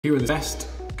Here are the best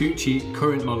Gucci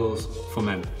current models for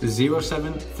men. The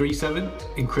 0737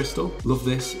 in crystal. Love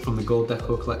this from the gold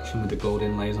deco collection with the gold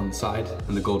inlays on the side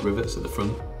and the gold rivets at the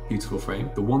front. Beautiful frame.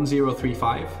 The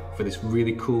 1035 for this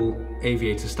really cool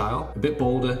aviator style. A bit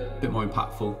bolder, a bit more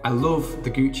impactful. I love the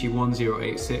Gucci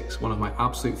 1086, one of my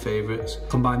absolute favorites.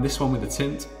 Combine this one with the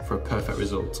tint for a perfect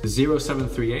result. The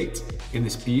 0738 in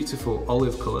this beautiful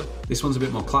olive color. This one's a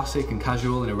bit more classic and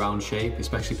casual in a round shape,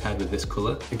 especially paired with this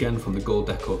color. Again, from the gold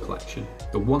deco collection.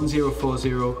 The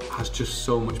 1040 has just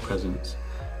so much presence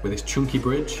with its chunky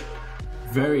bridge,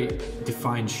 very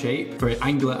defined shape, very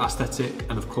angular aesthetic,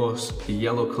 and of course the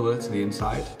yellow color to the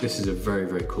inside. This is a very,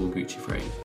 very cool Gucci frame.